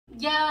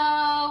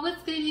Yo,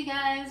 what's good, you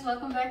guys?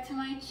 Welcome back to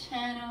my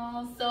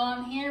channel. So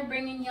I'm here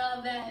bringing y'all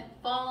that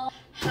fall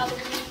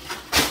Halloween.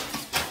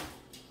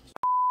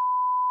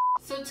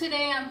 So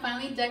today I'm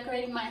finally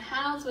decorating my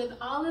house with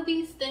all of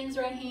these things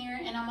right here,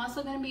 and I'm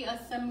also going to be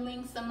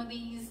assembling some of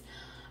these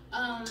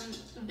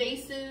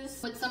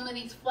vases with some of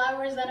these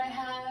flowers that I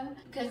have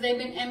because they've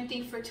been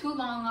empty for too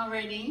long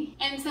already.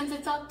 And since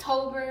it's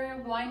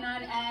October, why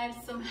not add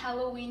some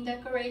Halloween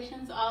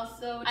decorations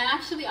also? I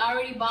actually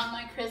already bought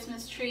my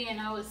Christmas tree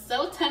and I was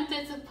so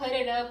tempted to put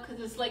it up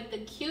because it's like the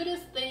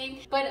cutest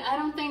thing, but I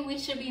don't think we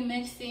should be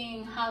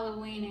mixing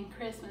Halloween and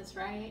Christmas,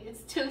 right?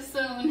 It's too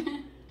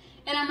soon.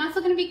 And I'm also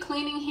going to be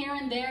cleaning here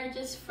and there,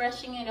 just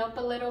freshening it up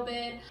a little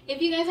bit.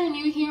 If you guys are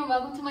new here,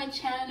 welcome to my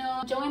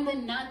channel. Join the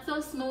not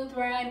so smooth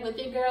ride with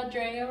your girl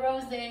Drea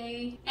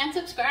Rozayyy and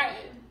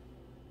subscribe.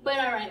 But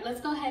alright,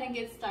 let's go ahead and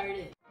get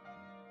started.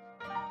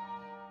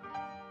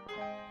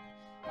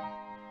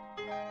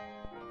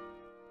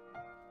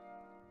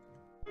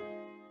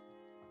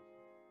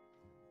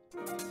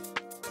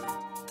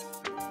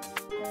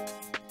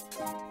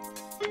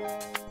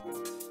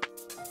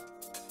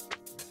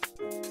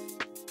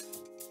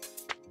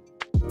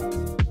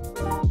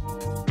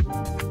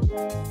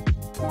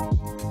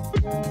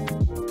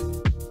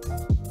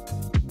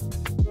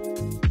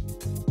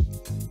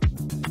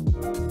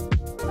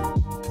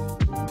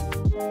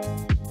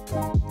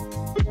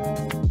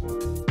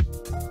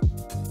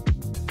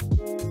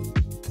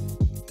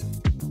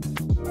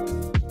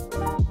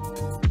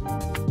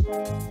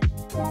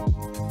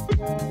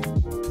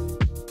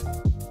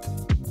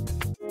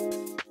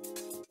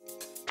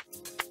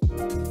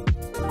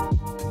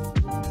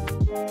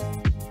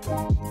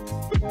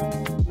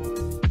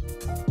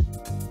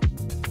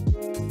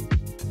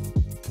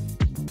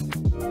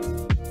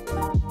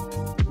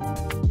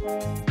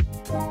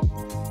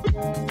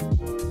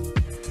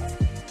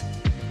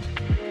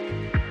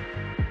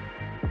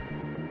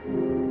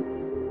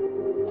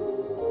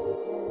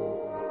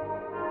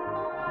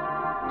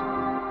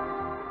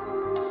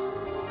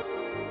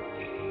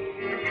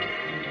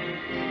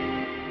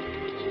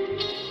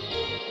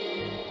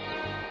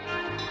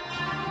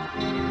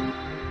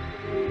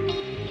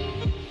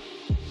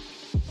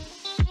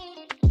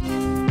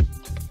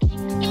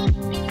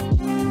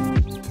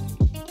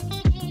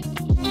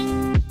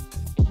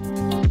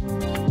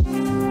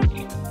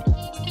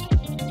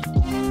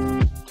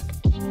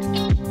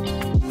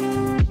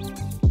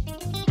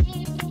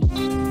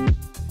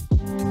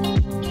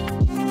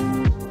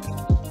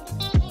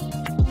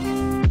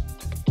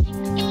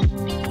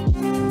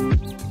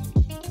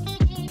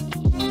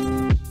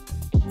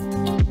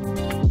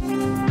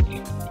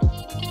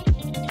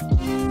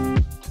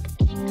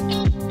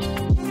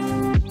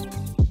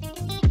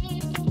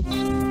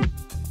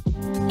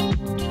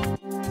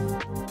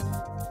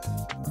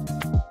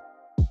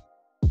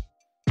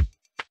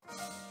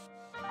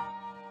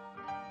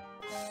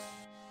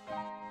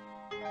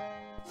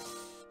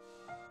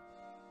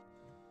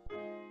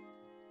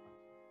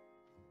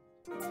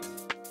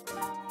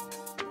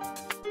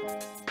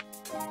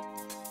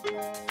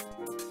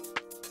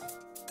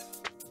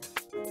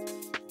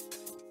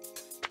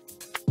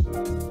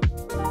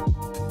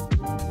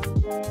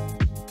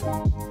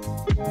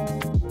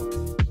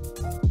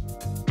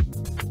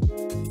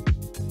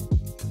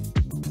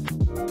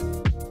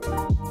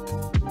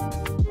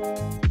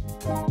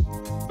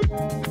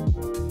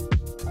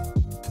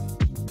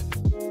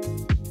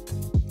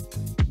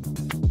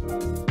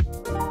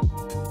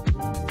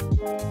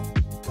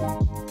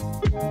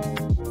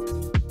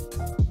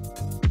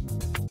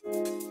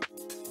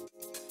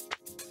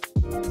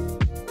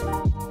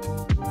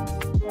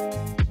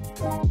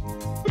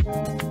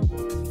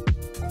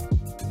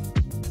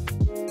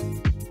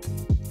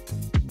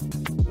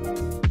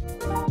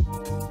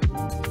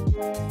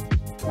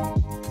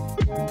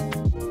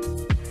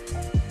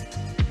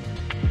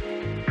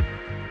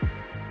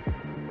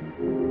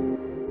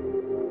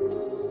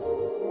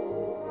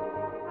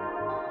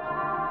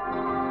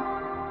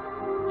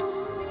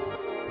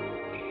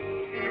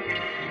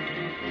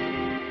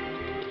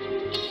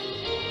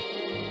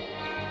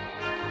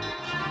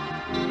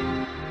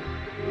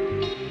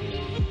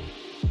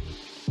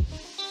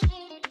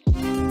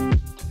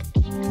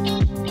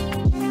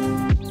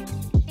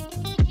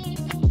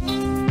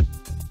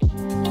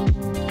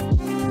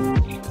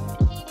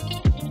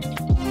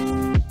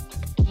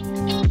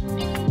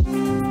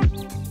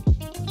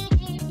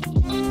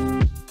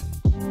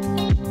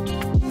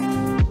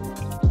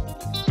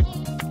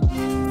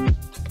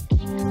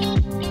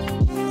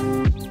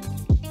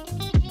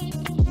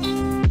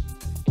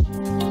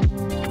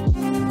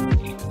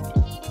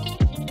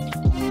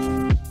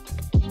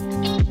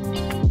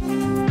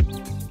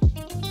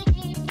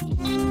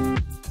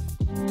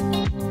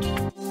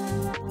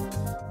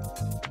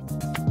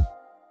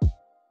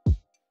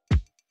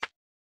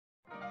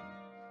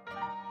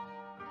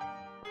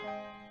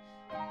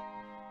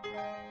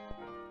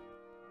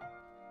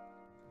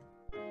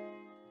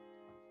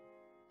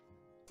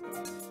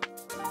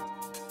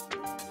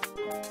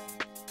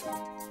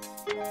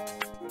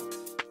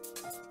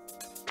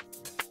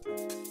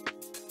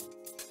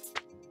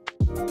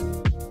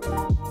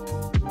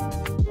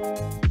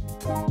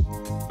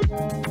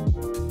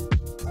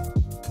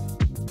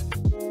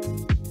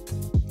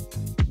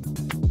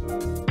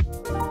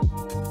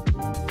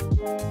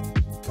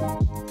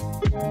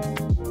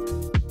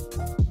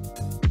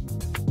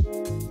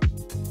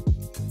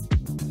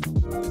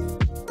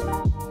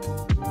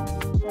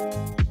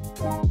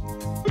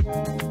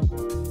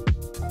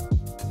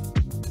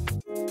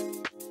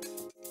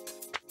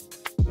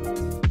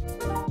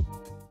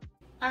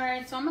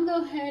 Alright, so I'm gonna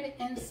go ahead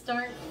and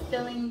start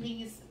filling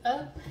these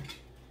up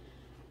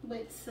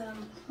with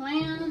some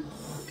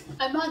plants.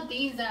 I bought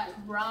these at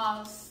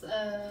Ross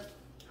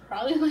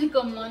probably like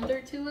a month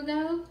or two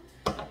ago.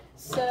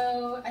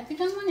 So I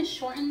think I'm gonna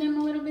shorten them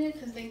a little bit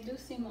because they do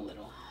seem a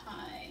little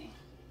high.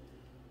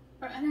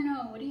 Or I don't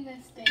know, what do you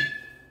guys think?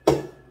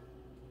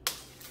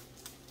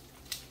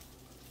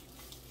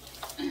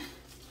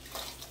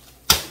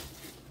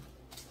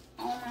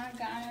 Oh my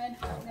god,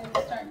 I'm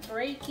gonna start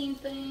breaking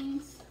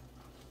things.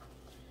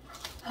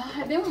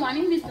 I've been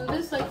wanting to do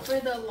this like for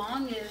the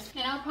longest,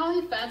 and I'll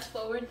probably fast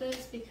forward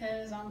this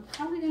because I'm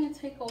probably gonna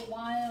take a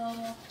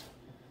while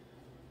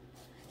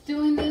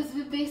doing this.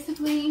 But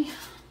basically,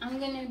 I'm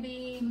gonna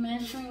be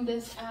measuring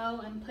this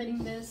out and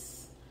putting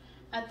this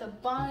at the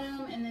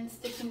bottom and then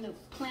sticking the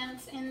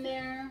plants in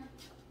there,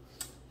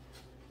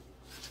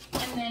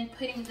 and then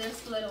putting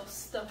this little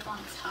stuff on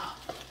top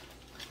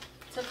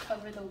to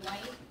cover the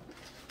white.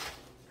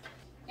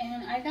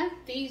 And I got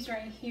these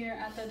right here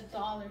at the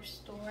dollar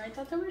store. I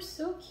thought they were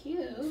so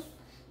cute.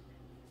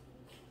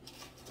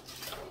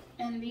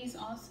 And these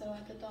also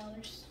at the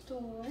dollar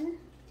store.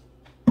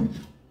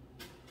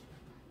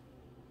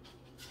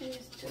 It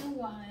is too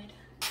wide.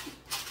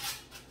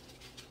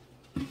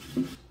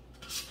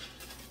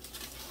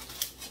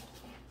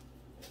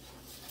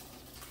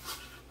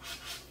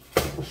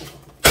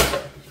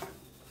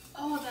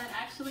 Oh, that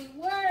actually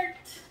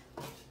worked.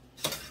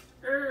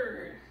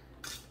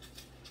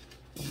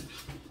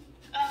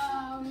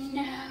 Oh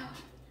no,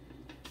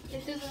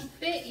 it doesn't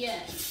fit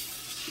yet.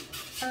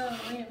 Oh,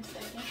 wait a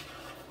second.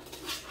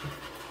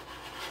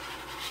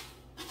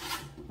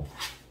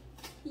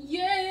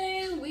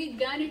 Yay, we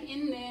got it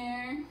in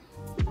there.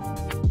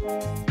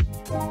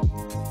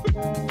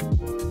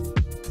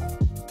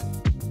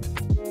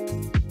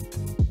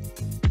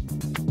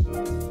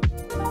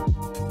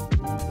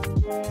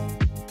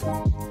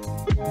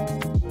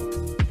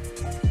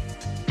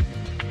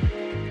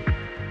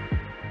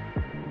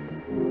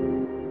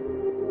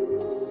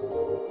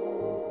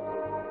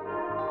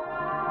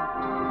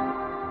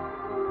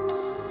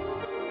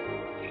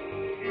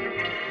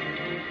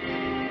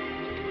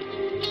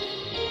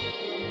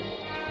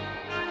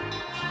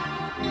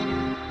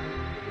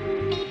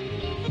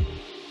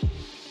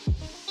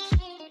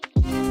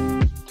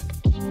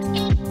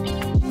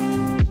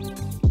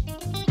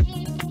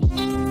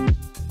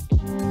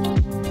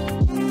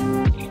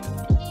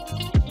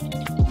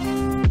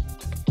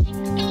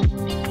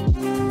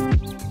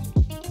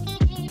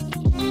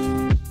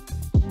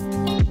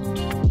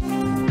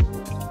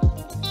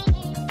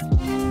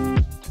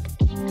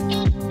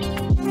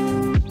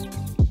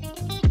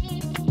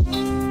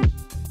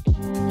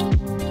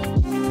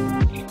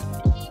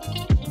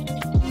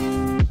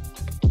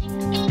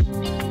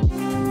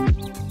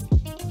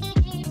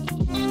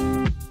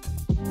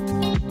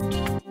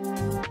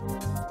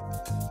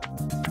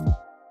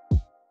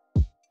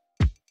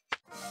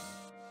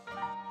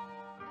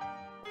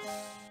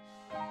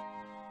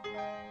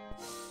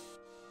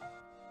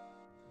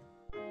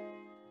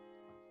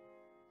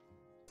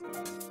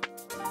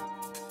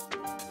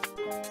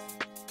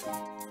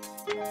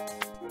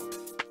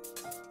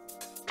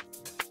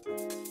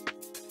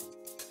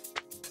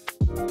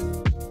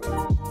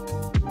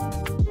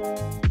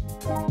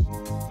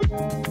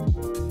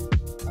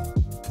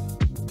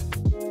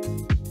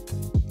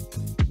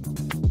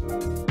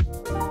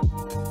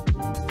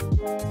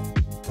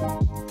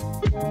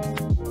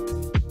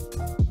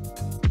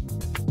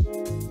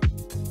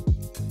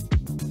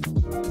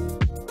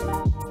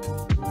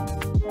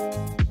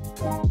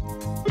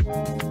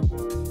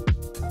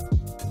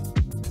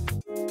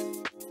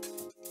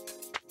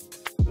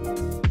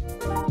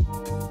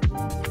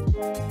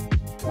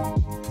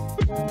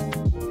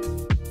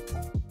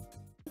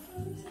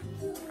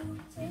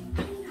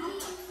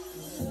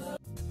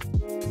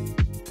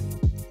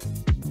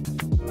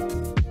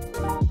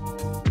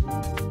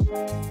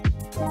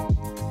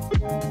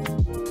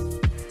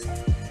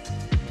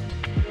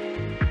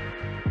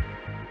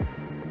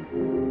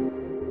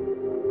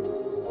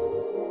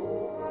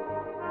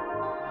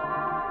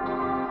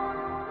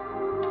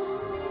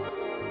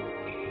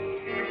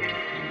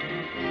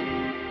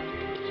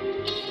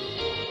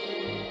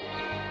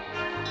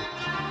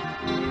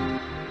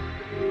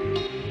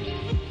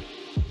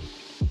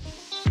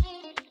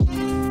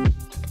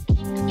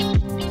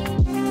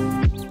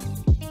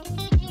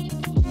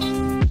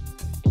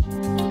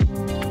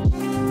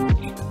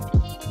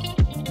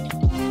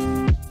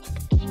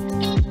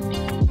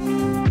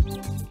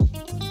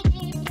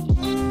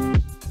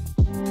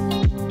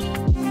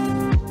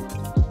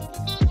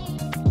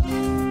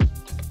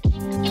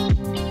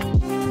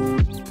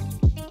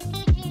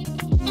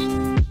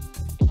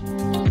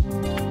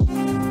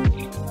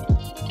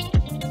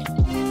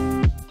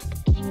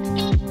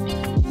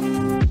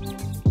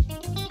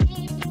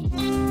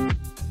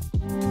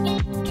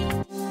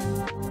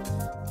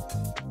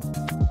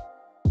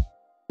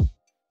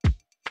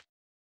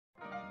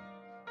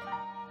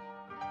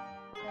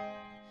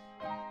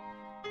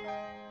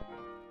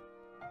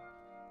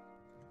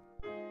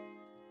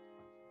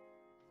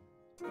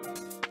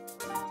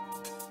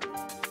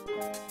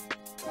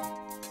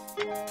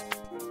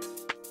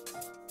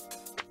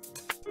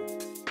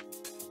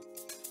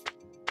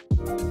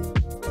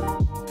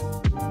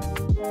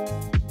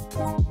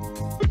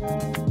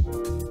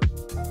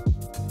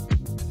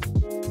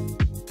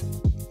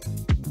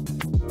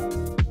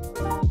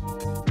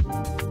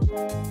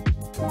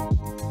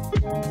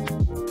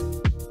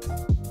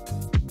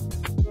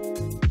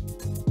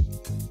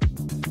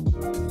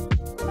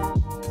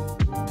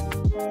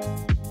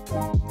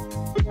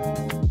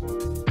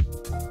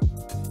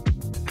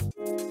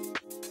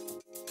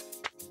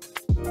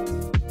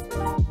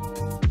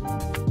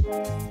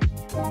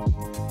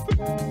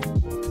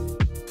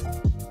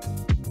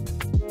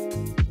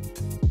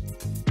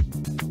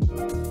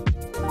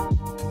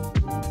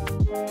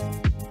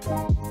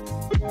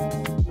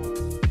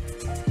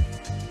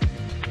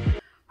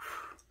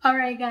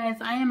 Alright guys,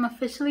 I am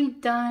officially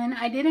done.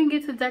 I didn't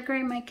get to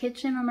decorate my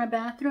kitchen or my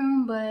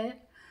bathroom, but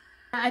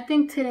I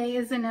think today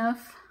is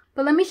enough.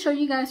 But let me show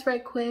you guys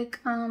right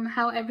quick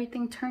how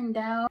everything turned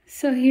out.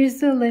 So here's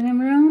the living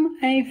room.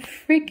 I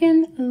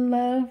freaking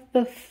love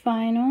the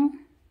final.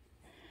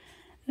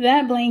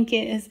 That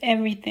blanket is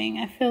everything.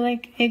 I feel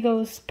like it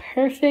goes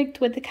perfect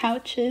with the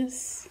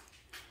couches.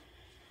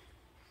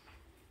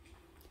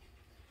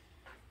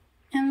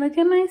 And look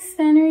at my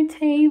center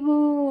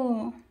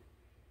table.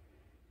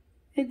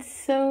 It's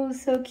so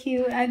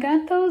cute. I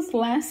got those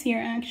last year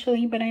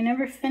actually, but I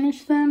never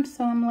finished them,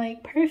 so I'm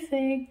like,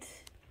 perfect.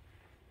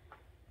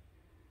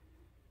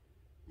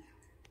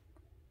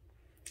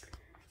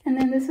 And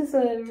then this is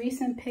a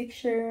recent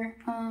picture.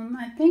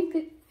 I think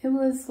it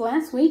was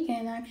last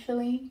weekend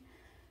actually.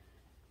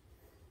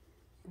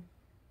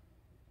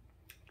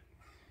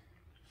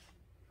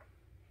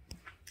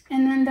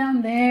 And then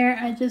down there,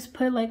 I just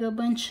put like a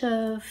bunch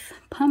of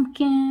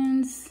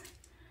pumpkins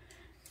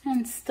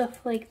and stuff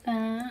like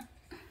that.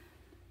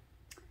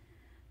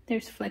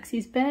 There's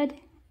Flexie's bed,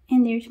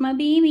 and there's my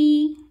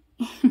baby.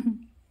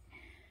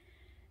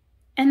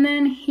 And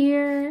then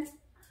here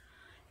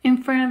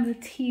in front of the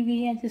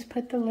TV, I just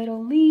put the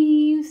little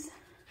leaves,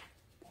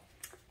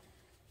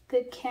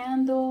 the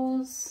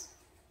candles,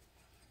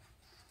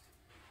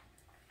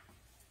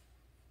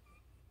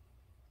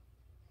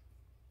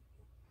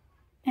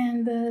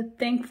 and the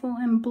thankful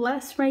and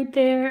blessed right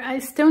there. I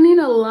still need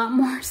a lot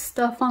more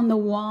stuff on the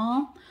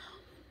wall,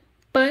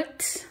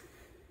 but,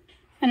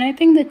 and I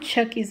think the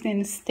Chucky's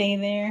gonna stay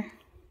there.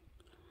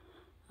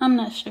 I'm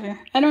not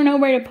sure. I don't know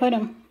where to put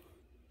him.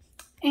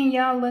 And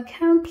y'all, look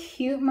how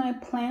cute my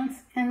plants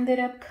ended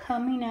up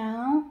coming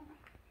out.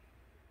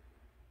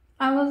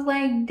 I was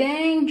like,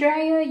 dang,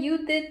 Drea,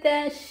 you did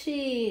that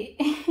shit.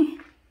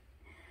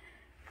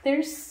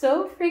 They're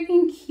so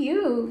freaking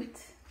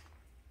cute.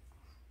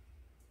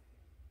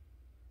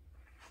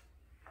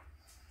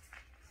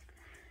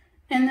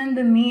 And then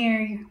the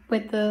mirror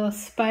with the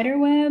spider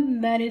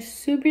web, that is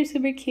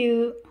super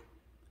cute.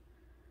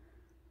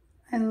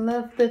 I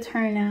love the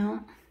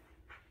turnout.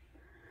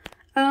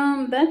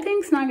 That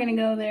thing's not gonna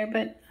go there,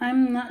 but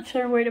I'm not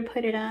sure where to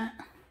put it at.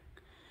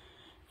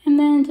 And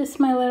then just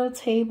my little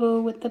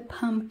table with the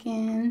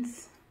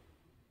pumpkins.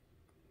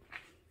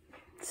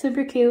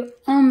 Super cute.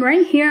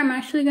 Right here, I'm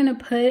actually gonna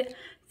put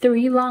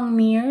 3 long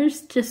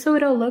mirrors just so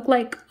it'll look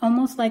like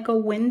almost like a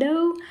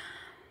window.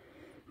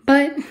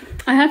 But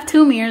I have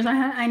 2 mirrors.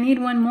 I need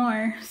 1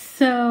 more.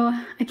 So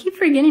I keep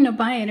forgetting to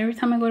buy it every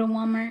time I go to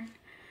Walmart.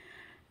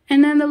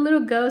 And then the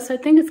little ghost, I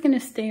think it's gonna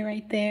stay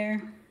right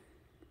there.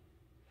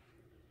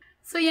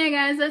 So yeah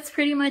guys, that's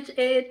pretty much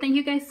it. Thank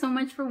you guys so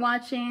much for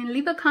watching.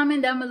 Leave a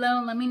comment down below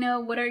and let me know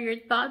what are your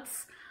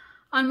thoughts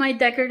on my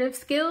decorative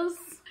skills.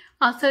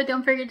 Also,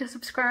 don't forget to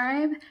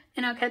subscribe,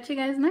 and I'll catch you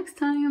guys next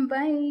time.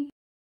 Bye.